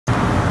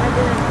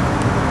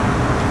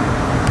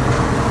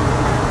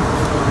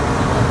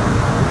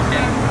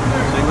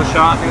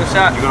shot. Single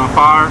shot. You're gonna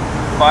fire.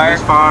 Fire.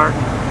 Misfire.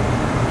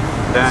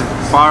 Then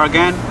fire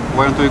again.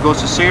 Wait until it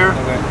goes to sear.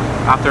 Okay.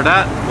 After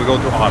that, we go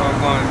to auto.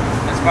 I'm going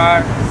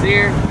misfire,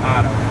 sear,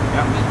 auto.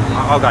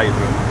 Yeah. I'll guide you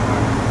through.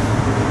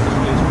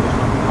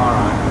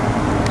 Alright.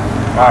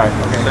 Alright.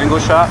 Okay. Single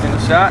shot. Single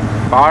shot.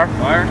 Fire.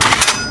 Fire.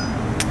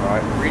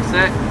 Alright.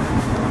 Reset.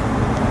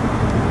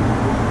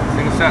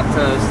 Single shot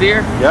to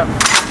sear. Yep.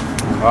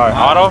 Alright.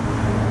 Auto.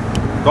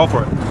 Go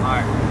for it.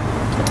 Alright.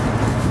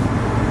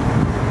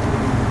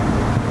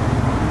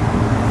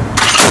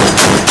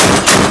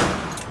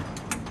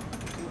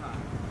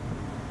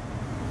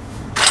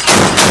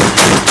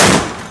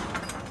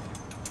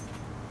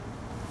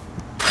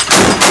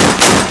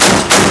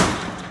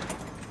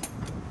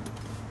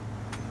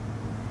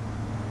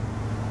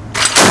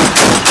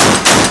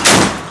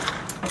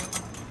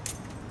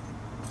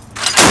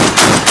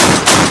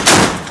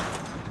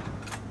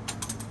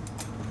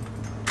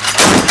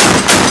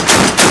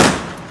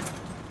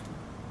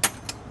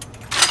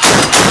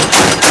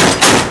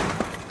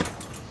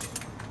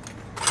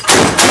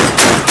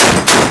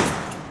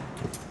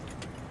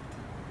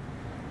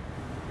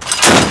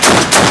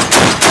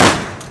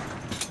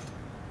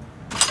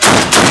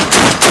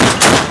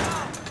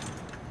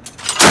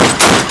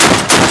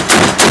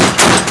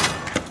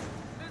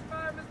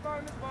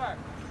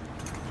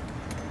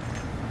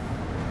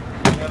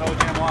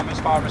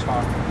 Misfire,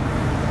 misfire.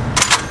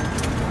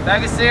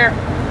 Bag is sear.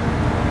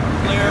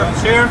 Clear.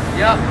 Sear?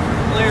 Yep.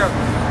 Clear.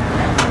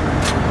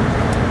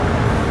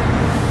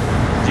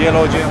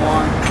 GLO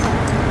Gen1.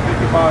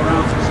 55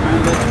 rounds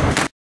suspended.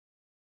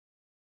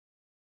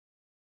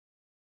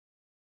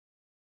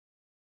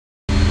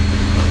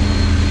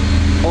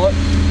 Pull it.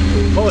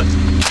 Pull it.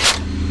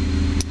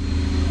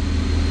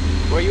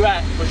 Where you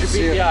at? What's your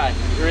BPI?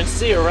 You're in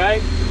sear,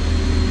 right?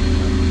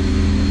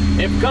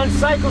 If gun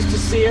cycles to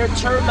sear,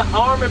 turn the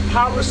arm and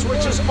power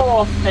switches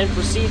off and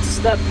proceed to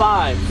step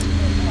 5.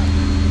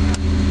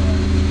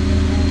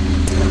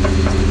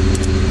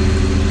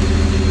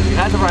 You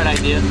had the right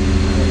idea.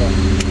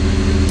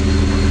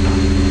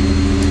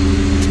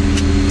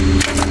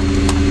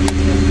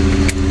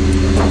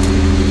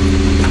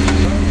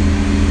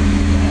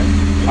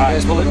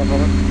 Alright,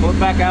 pull it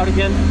back out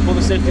again. Pull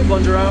the safety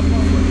plunger out.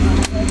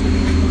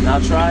 Now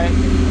try it.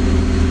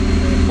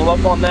 Pull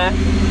up on that.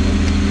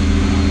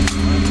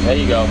 There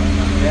you go.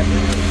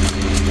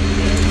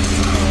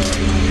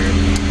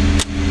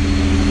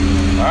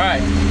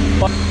 Alright.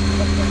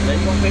 Then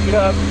you're gonna pick it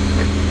up.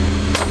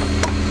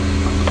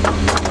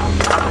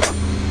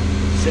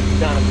 Sit it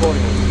down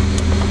accordingly.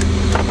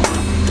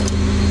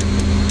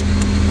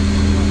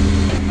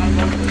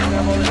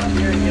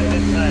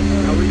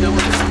 Are we done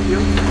with this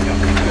review?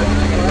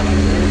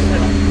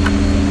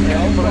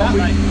 Yeah,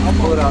 I'll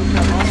pull it up.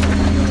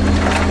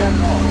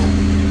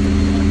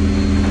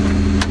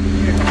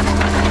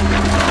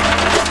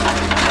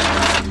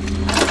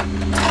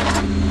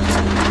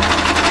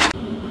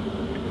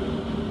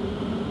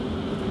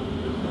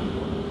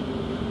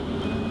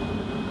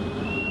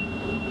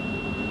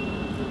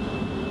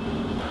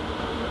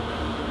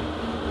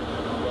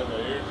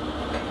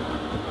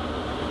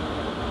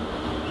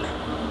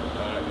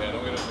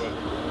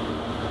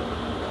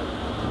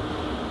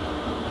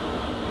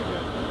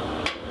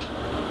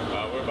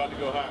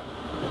 Go high.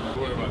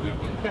 Don't worry about that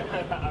one.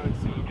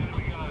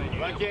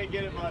 If I can't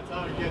get it by the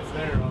time it gets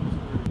there,